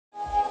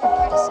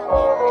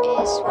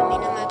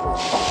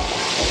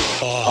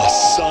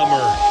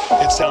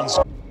sounds...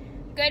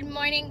 Good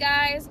morning,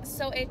 guys.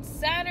 So it's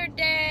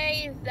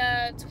Saturday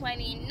the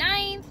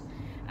 29th.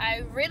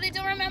 I really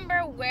don't remember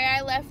where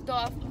I left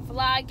off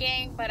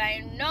vlogging, but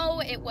I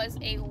know it was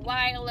a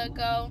while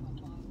ago.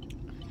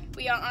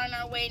 We are on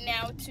our way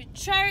now to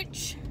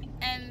church,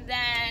 and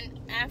then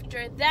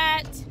after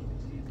that,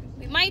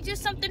 we might do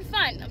something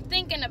fun. I'm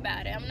thinking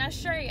about it. I'm not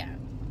sure yet.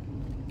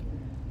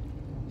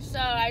 So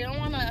I don't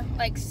want to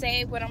like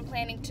say what I'm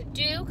planning to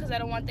do because I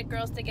don't want the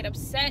girls to get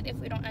upset if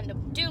we don't end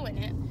up doing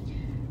it.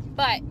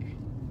 But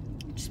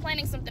just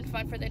planning something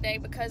fun for the day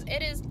because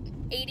it is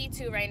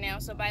 82 right now.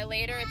 So by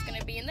later it's going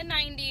to be in the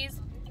 90s.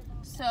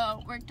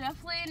 So we're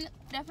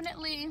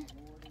definitely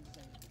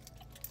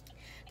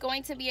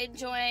going to be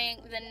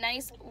enjoying the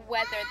nice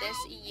weather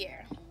this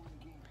year.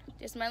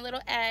 Just my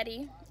little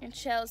Addie and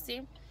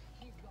Chelsea.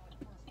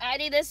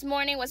 Addie this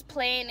morning was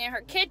playing in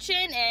her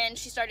kitchen and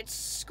she started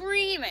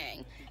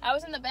screaming. I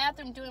was in the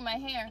bathroom doing my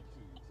hair.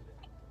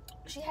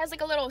 She has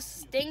like a little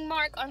sting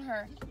mark on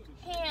her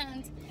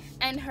hand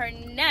and her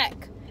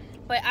neck,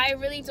 but I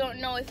really don't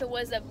know if it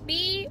was a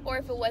bee or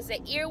if it was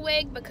an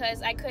earwig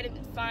because I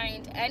couldn't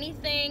find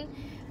anything.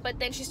 But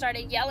then she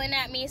started yelling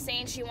at me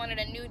saying she wanted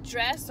a new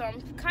dress, so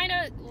I'm kind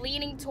of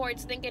leaning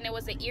towards thinking it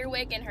was an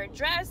earwig in her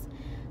dress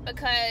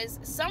because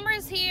summer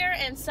is here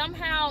and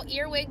somehow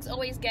earwigs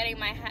always get in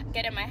my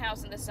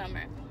house in the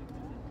summer.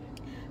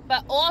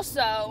 But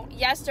also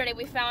yesterday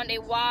we found a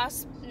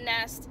wasp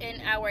nest in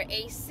our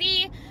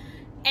AC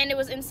and it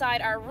was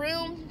inside our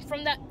room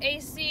from the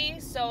AC,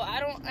 so I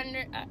don't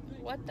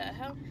what the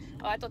hell?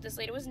 Oh, I thought this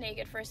lady was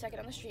naked for a second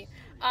on the street.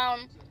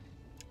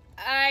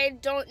 I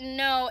don't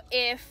know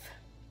if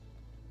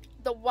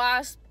the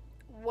wasp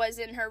was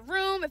in her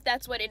room, if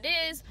that's what it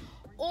is,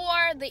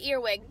 or the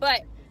earwig,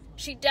 but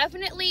she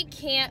definitely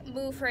can't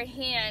move her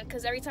hand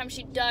because every time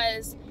she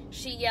does,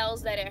 she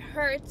yells that it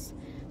hurts.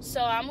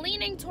 So I'm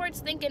leaning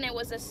towards thinking it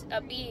was a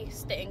bee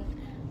sting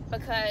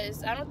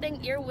because I don't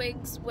think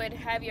earwigs would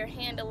have your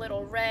hand a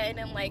little red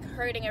and like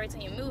hurting every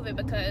time you move it,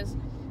 because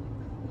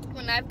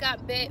when I've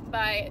got bit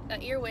by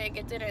an earwig,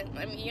 it didn't,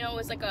 I mean, you know, it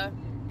was like a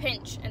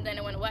pinch and then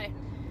it went away.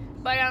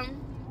 But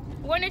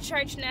we're going to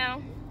church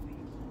now,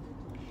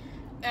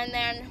 and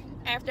then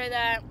after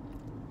that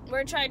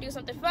we're trying to do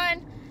something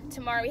fun.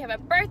 Tomorrow we have a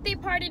birthday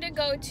party to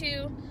go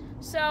to,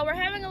 so we're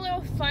having a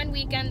little fun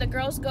weekend. The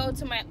girls go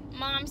to my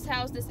mom's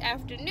house this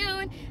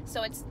afternoon,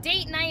 so it's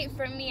date night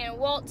for me and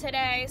Walt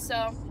today.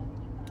 So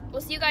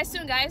we'll see you guys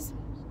soon, guys.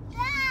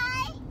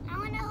 Bye. I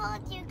want to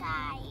hold you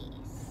guys.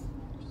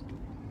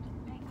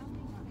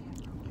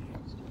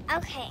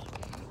 Okay.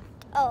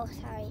 Oh,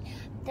 sorry.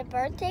 The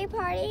birthday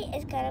party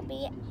is gonna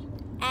be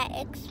at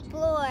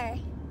Explore,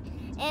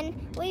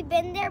 and we've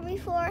been there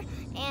before,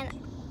 and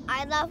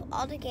I love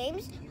all the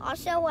games.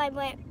 Also, I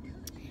went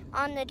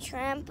on the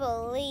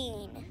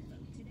trampoline.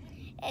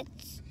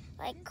 It's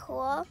like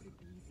cool.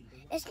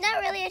 It's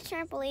not really a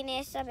trampoline,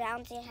 it's a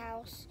bouncy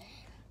house.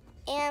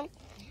 And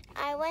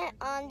I went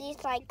on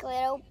these like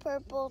little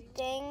purple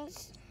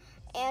things,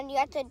 and you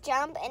have to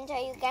jump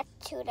until you get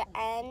to the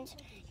end.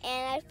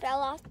 And I fell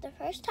off the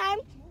first time,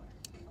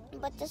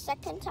 but the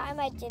second time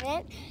I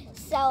didn't.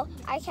 So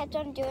I kept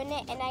on doing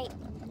it,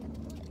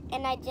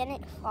 and I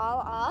didn't fall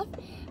off.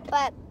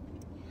 But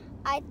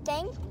I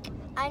think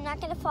I'm not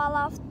gonna fall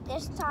off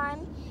this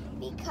time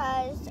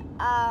because,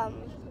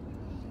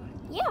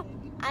 yeah,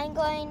 I'm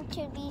going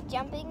to be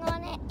jumping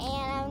on it,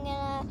 and I'm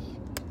gonna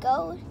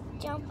go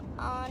jump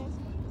on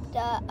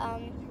the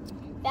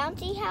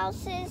bouncy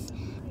houses,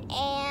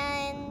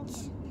 and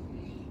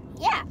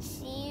yeah,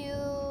 see you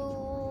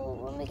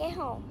when we get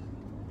home.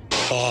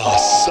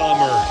 Oh,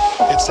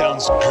 summer. It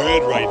sounds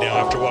good right now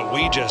after what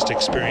we just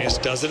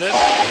experienced, doesn't it?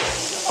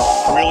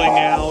 Grilling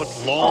out,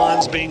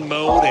 lawns being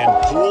mowed,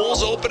 and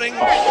pools opening.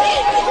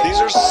 These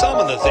are some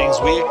of the things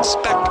we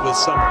expect with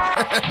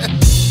summer.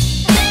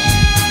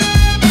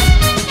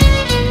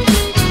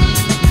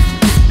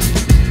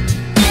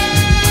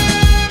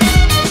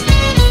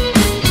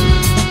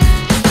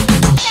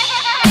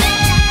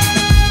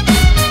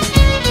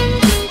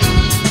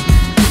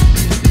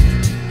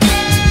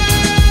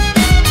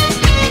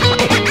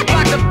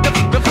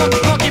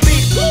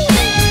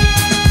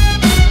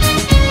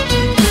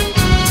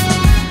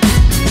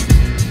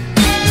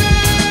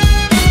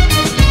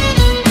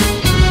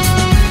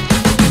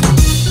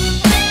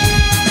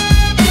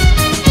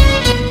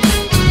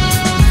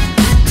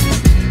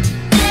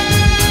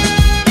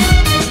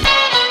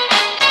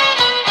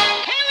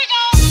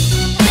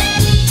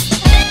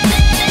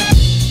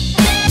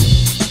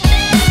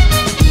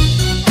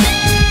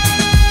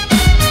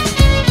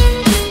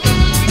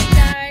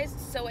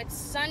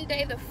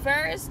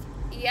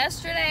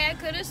 Yesterday I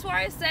could have swore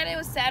I said it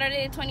was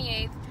Saturday the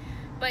 28th,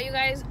 but you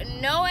guys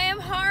know I am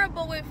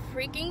horrible with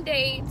freaking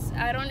dates.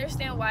 I don't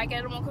understand why I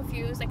get them all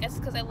confused. I guess it's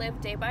because I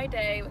live day by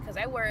day because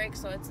I work,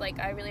 so it's like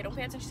I really don't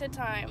pay attention to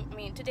time,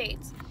 to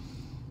dates,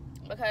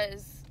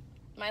 because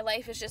my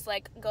life is just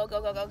like go,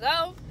 go, go, go,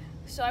 go.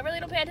 So I really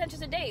don't pay attention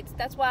to dates.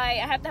 That's why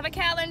I have to have a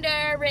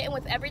calendar written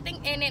with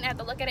everything in it. I have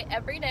to look at it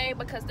every day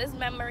because this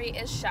memory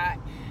is shot.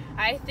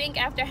 I think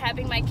after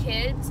having my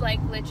kids, like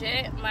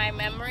legit, my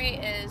memory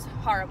is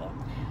horrible.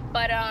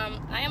 But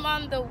I am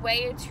on the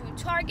way to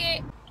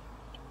Target,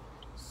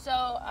 so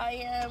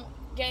I am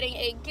getting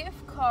a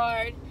gift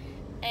card,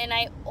 and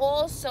I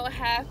also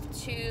have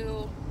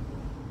to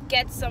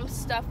get some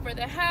stuff for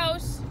the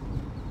house.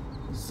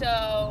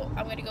 So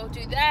I'm gonna go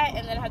do that,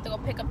 and then I have to go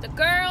pick up the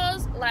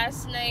girls.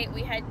 Last night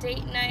we had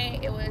date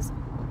night. It was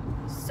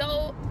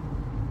so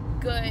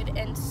good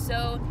and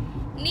so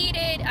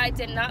needed. I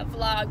did not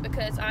vlog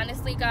because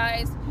honestly,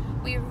 guys,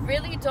 we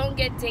really don't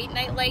get date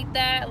night like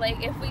that.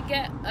 Like if we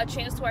get a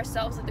chance to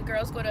ourselves, like the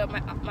girls go to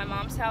my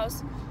mom's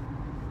house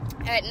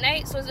at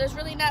night, so there's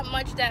really not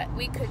much that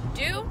we could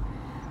do.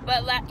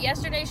 But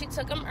yesterday she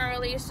took them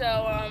early,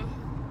 so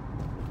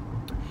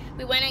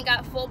we went and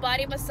got full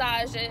body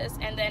massages,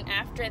 and then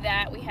after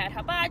that we had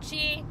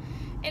hibachi,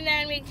 and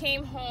then we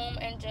came home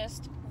and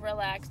just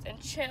relaxed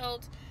and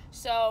chilled.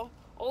 So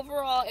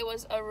overall it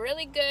was a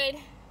really good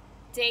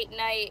date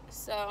night.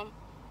 So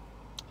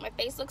my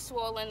face looks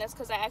swollen. That's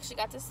because I actually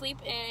got to sleep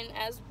in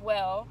as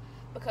well,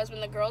 because when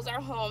the girls are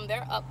home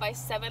they're up by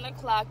 7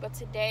 o'clock, but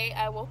today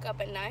I woke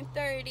up at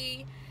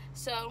 9:30,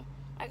 so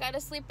I got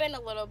to sleep in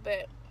a little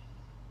bit.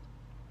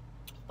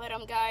 But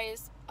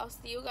guys, I'll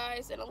see you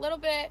guys in a little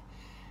bit.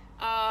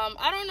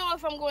 I don't know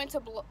if I'm going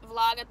to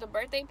vlog at the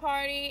birthday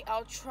party.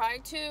 I'll try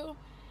to,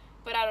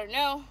 but I don't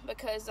know,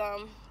 because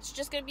it's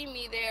just gonna be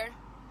me there,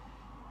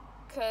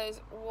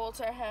 because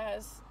Walter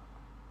has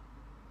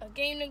a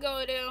game to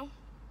go to.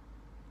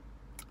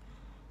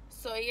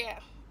 So yeah,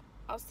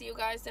 I'll see you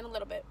guys in a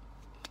little bit.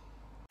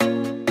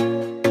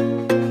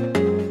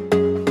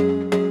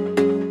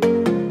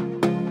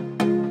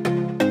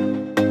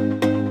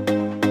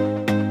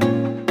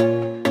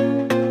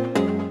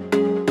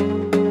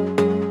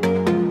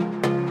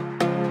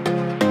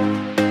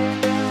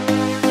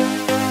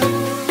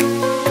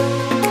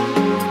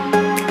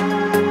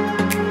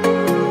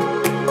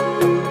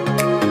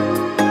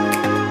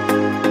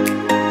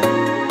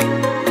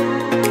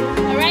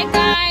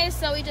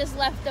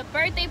 Left the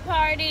birthday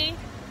party.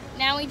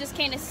 Now we just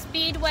came to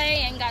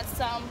Speedway and got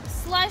some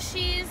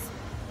slushies.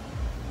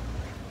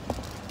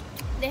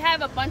 They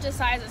have a bunch of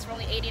sizes for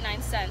only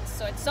 89 cents,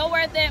 so it's so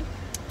worth it.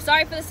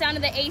 Sorry for the sound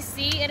of the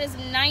AC. It is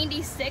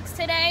 96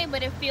 today,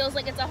 but it feels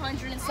like it's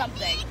 100 and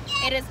something.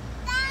 It is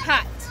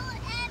hot.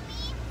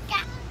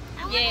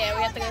 Yeah,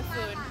 we have to get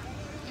food.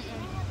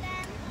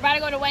 We're about to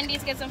go to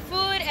Wendy's, get some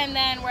food, and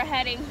then we're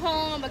heading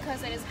home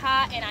because it is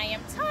hot and I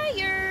am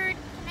tired.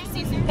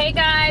 Hey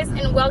guys,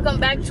 and welcome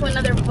back to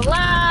another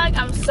vlog.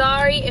 I'm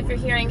sorry if you're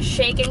hearing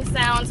shaking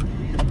sounds.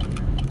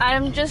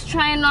 I'm just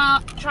trying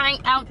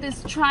out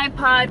this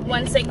tripod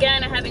once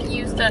again. I haven't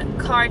used the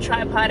car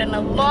tripod in a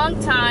long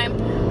time.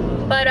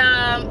 But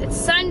it's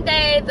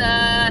Sunday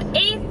the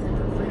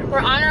 8th. We're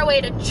on our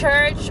way to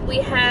church. We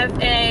have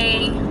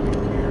a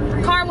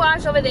car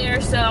wash over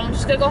there, so I'm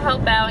just gonna go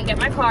help out and get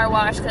my car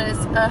washed because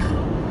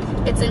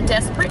it's in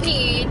desperate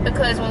need.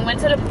 Because when we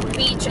went to the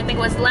beach, I think it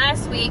was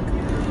last week,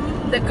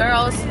 the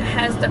girls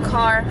has the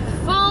car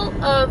full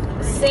of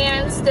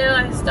sand still.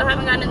 I still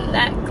haven't gotten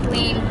that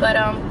clean, but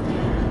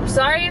I'm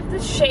sorry if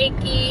it's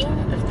shaky,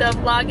 if the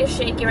vlog is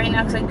shaky right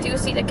now, because I do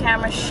see the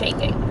camera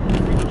shaking.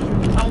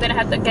 I'm gonna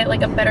have to get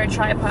like a better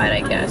tripod,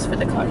 I guess, for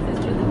the car.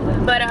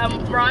 But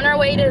we're on our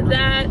way to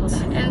that,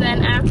 and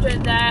then after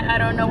that, I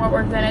don't know what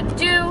we're gonna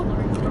do.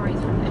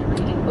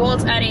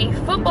 Walt's at a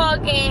football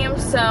game,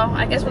 so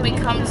I guess when he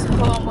comes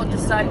home, we'll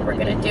decide what we're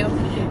gonna do.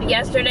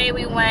 Yesterday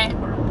we went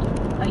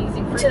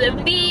to the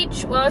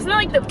beach. Well, it's not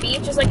like the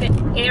beach, it's like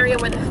an area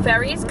where the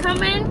ferries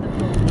come in.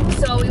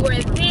 So we were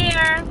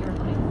there.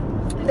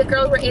 The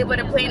girls were able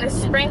to play in the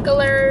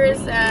sprinklers,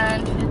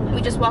 and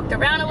we just walked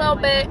around a little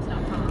bit.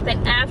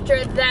 Then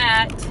after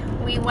that,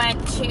 we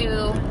went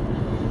to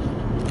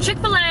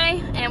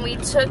Chick-fil-A and we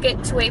took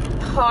it to a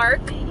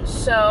park.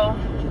 So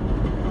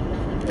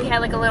we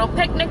had like a little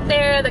picnic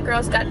there. The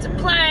girls got to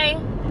play.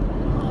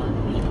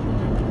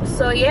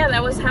 So yeah,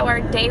 that was how our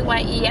day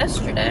went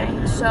yesterday.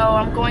 So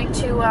I'm going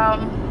to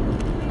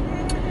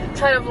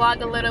try to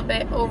vlog a little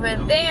bit over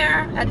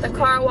there at the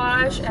car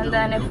wash, and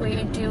then if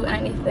we do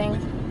anything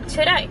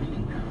today.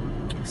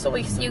 So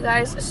we see you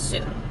guys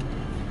soon.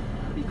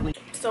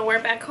 So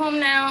we're back home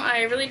now.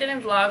 I really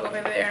didn't vlog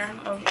over there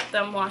of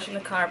them washing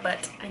the car,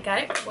 but I got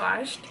it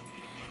washed.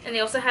 And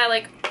they also had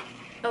like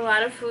a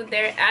lot of food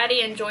there.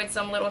 Addie enjoyed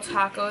some little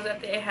tacos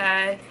that they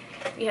had.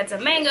 We had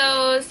some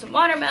mangoes, some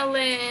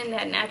watermelon, they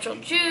had natural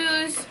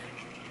juice,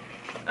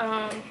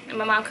 and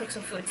my mom cooked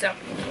some food. So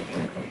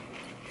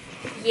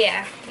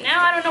yeah,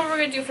 now I don't know what we're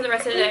gonna do for the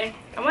rest of the day.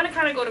 I want to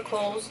kind of go to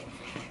Kohl's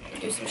and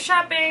do some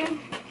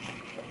shopping,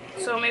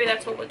 so maybe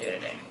that's what we'll do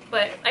today.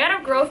 But I got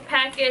a growth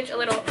package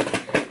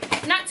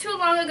not too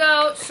long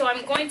ago, so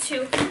I'm going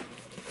to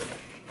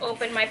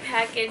open my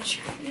package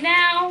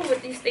now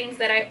with these things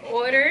that I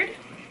ordered.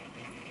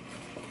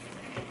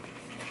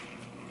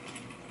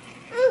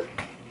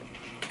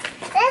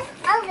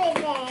 Over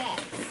there.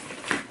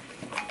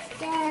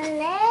 The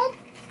little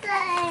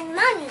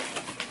money.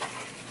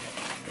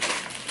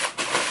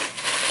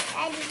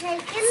 I'm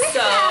taking the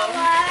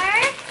shower.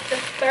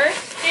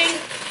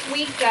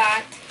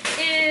 got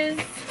is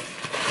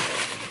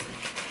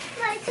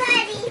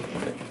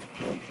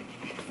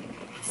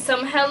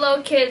some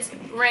Hello Kids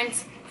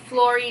Rinse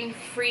fluorine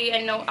free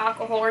and no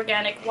alcohol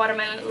organic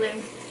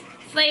watermelon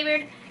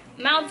flavored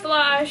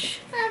mouthwash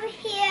over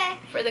here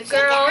for the check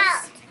girls. It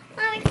out.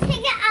 Mommy, check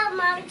it out,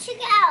 Mommy. Check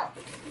it out.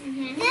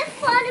 This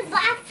for the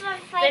bathroom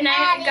for Then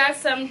I Daddy. got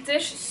some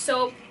dish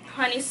soap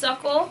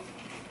honeysuckle,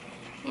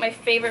 my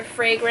favorite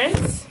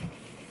fragrance.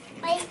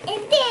 Right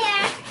in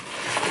there.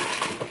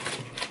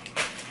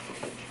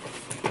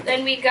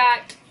 Then we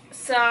got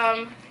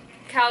some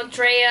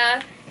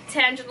Caldrea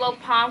Tangelo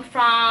Palm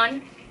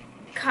Frond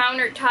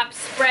countertop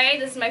spray.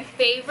 This is my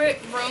favorite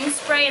room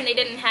spray, and they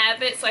didn't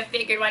have it, so I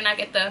figured why not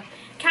get the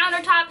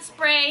countertop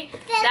spray.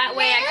 That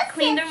way I can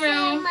clean the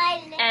room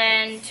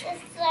and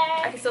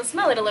I can still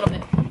smell it a little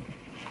bit.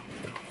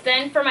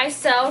 Then for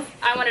myself,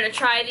 I wanted to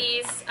try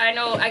these. I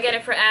know I get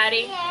it for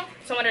Addie,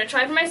 so I wanted to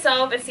try for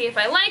myself and see if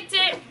I liked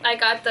it. I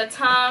got the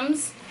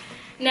Tom's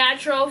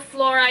Natural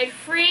Fluoride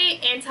Free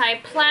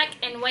Anti-Plaque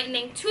and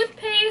Whitening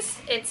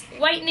Toothpaste. It's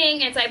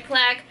whitening,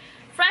 anti-plaque,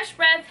 fresh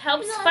breath,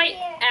 helps fight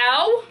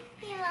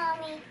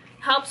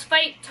helps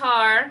fight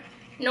tar,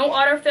 no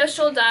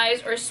artificial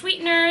dyes or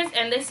sweeteners,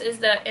 and this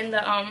is how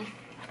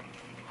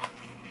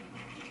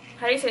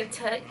do you say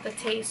the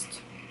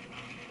taste?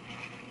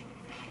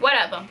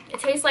 Whatever. It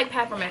tastes like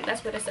peppermint.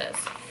 That's what it says.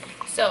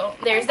 So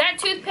there's that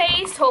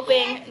toothpaste,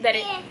 hoping that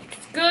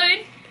it's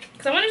good.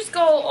 Because I want to just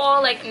go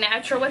all like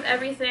natural with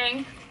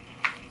everything.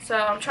 So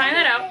I'm trying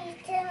that out.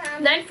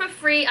 Then for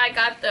free, I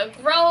got the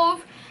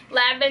Grove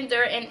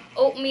Lavender and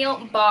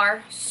Oatmeal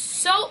Bar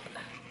Soap.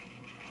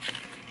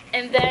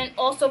 And then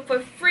also for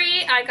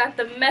free, I got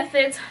the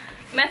Method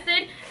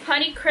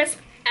Honey Crisp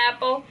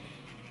Apple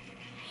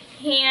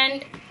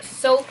Hand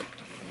Soap.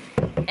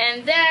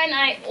 And then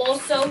I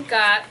also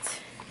got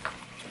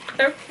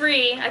for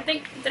free, I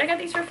think, did I get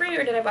these for free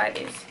or did I buy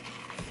these?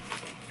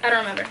 I don't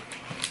remember.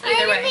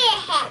 Either way,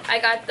 I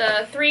got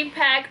the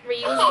 3-pack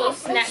reusable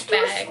snack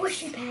bag.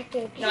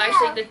 No,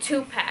 actually the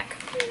 2-pack.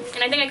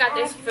 And I think I got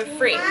this for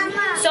free.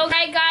 So,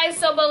 alright guys,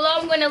 so below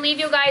I'm going to leave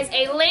you guys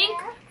a link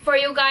for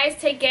you guys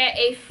to get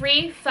a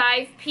free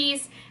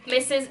 5-piece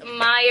Mrs.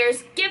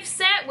 Meyers gift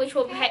set, which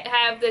will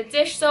have the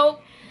dish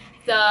soap,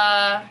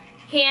 the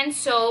hand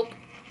soap,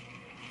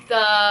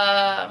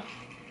 the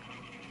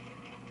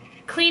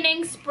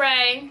cleaning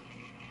spray,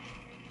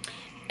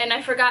 and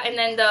I forgot, and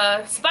then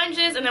the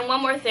sponges, and then one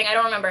more thing, I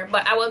don't remember,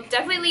 but I will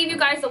definitely leave you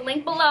guys the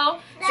link below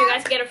so you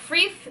guys get a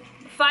free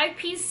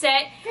 5-piece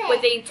set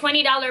with a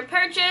 $20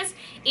 purchase.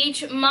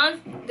 Each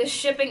month the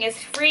shipping is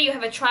free. You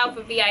have a trial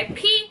for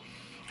VIP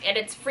and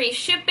it's free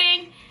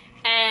shipping,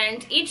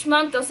 and each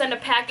month they'll send a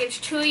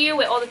package to you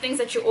with all the things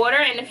that you order,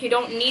 and if you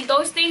don't need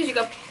those things, you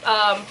can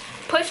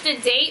push the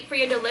date for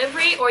your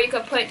delivery, or you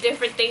could put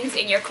different things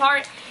in your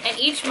cart, and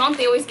each month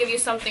they always give you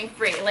something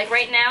free. Like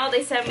right now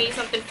they sent me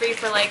something free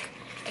for like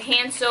a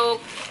hand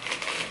soap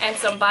and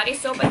some body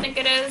soap, I think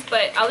it is,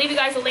 but I'll leave you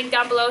guys a link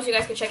down below so you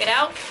guys can check it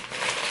out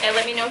and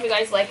let me know if you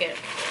guys like it.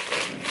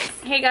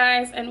 Hey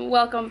guys, and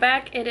welcome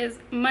back. It is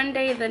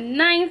Monday the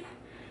 9th.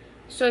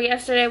 So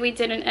yesterday we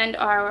didn't end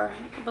our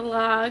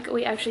vlog.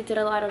 We actually did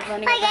a lot of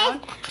running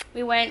around.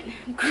 We went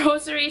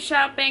grocery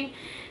shopping,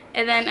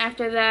 and then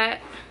after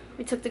that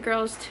we took the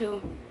girls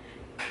to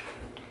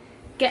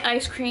get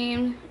ice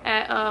cream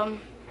at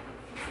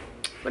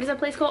what is that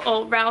place called?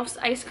 Oh, Ralph's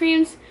Ice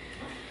Creams.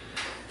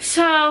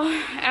 So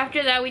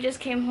after that we just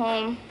came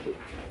home,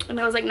 and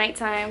it was like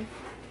nighttime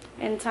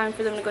and time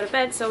for them to go to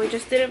bed, so we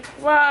just didn't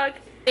vlog.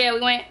 Yeah,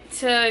 we went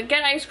to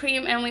get ice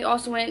cream, and we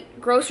also went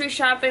grocery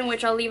shopping,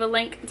 which I'll leave a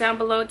link down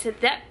below to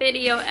that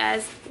video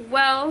as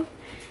well.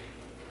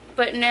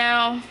 But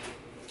now,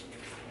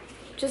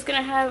 just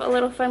gonna have a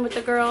little fun with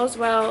the girls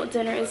while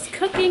dinner is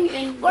cooking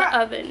in the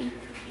oven.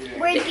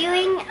 We're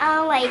doing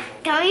like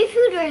gummy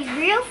food or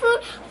real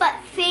food, but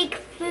fake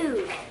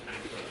food.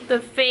 The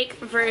fake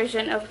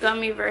version of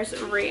gummy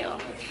versus real.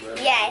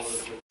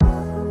 Yes.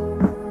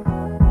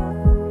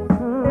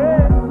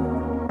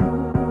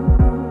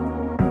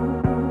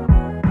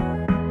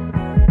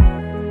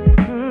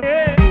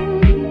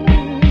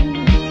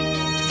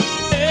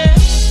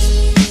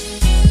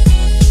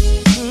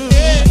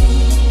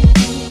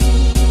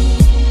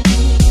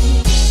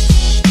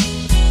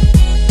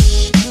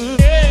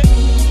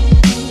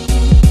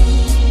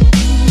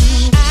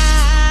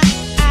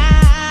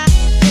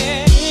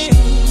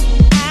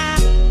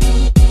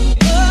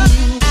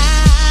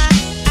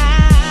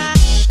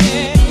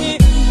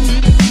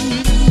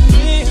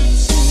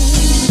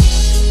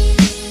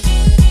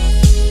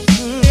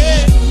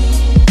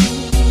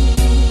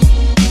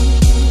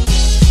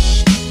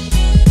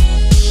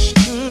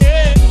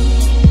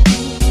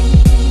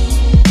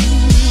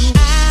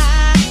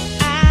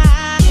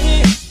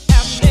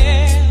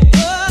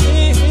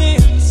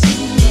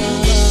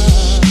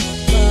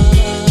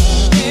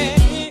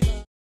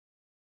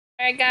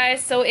 Alright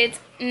guys, so it's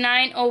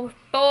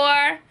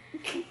 9:04.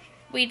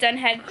 We done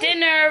had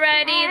dinner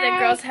already. The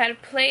girls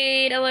had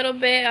played a little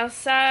bit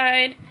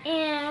outside.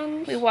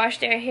 And we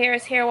washed their hair.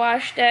 It's hair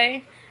wash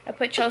day. I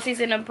put Chelsea's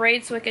in a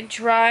braid so it could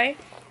dry.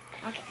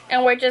 Okay.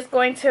 And we're just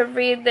going to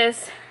read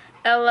this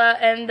Ella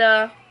and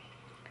the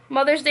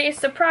Mother's Day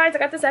surprise. I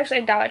got this actually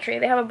at Dollar Tree.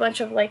 They have a bunch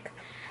of like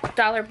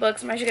dollar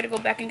books. I'm actually going to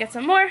go back and get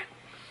some more.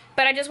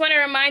 But I just want to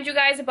remind you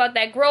guys about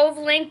that Grove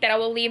link that I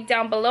will leave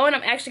down below. And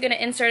I'm actually going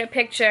to insert a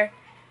picture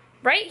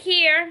right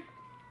here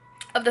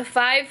of the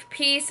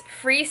 5-piece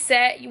free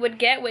set you would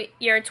get with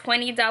your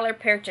 $20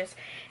 purchase.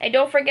 And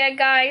don't forget,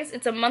 guys,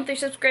 it's a monthly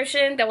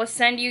subscription that will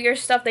send you your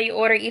stuff that you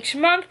order each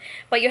month.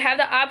 But you have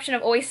the option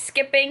of always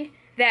skipping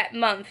that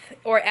month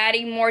or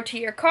adding more to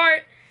your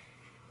cart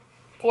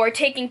or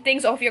taking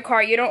things off your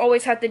cart. You don't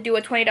always have to do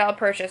a $20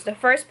 purchase. The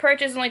first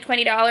purchase is only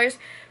 $20,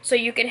 so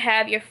you can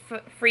have your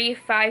free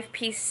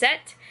 5-piece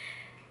set.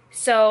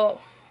 So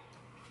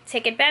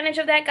take advantage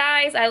of that,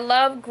 guys. I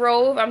love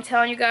Grove. I'm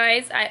telling you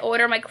guys, I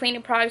order my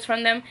cleaning products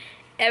from them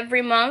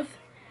every month.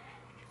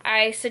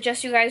 I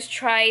suggest you guys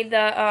try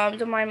the,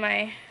 don't mind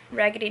my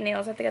raggedy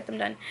nails, I have to get them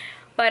done.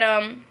 But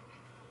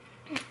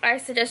I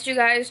suggest you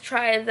guys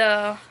try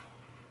the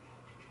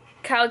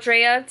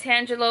Caldrea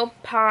Tangelo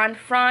Pond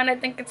Fron, I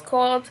think it's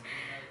called.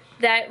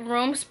 That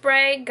room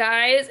spray,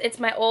 guys, it's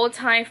my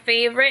all-time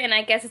favorite, and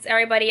I guess it's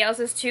everybody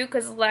else's too,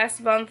 because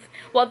last month,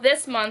 well,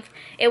 this month,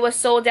 it was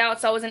sold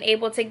out, so I wasn't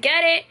able to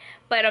get it,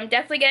 but I'm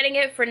definitely getting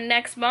it for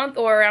next month,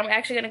 or I'm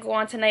actually going to go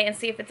on tonight and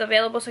see if it's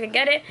available so I can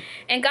get it.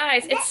 And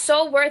guys, it's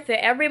so worth it.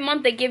 Every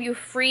month they give you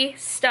free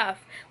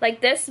stuff. Like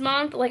this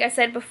month, like I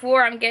said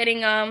before, I'm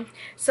getting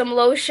some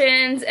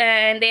lotions,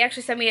 and they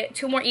actually sent me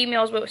 2 more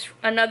emails with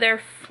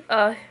another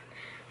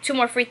 2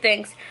 more free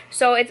things.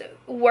 So it's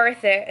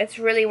worth it. It's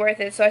really worth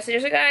it. So I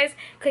suggest you guys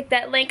click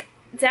that link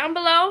down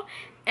below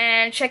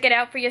and check it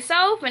out for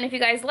yourself. And if you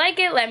guys like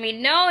it, let me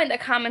know in the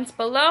comments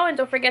below. And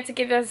don't forget to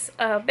give us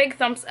a big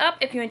thumbs up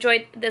if you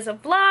enjoyed this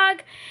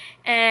vlog.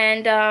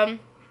 And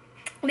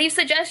leave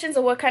suggestions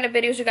of what kind of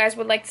videos you guys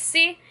would like to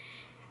see.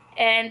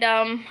 And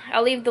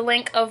I'll leave the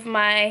link of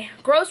my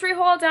grocery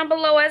haul down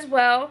below as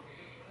well.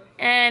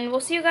 And we'll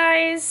see you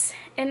guys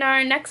in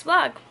our next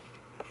vlog.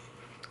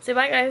 Say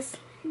bye, guys.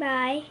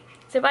 Bye.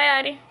 Say bye,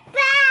 Addie.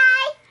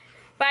 Bye.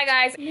 Bye,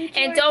 guys.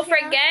 And don't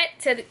forget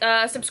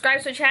to subscribe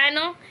to the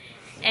channel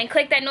and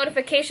click that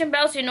notification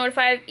bell so you're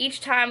notified each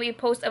time we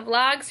post a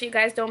vlog so you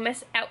guys don't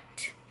miss out.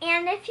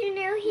 And if you're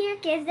new here,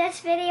 give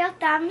this video a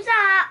thumbs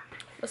up.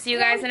 We'll see you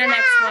guys in the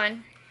next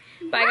one.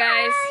 Bye,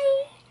 guys.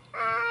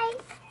 Bye.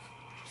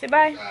 Say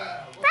bye.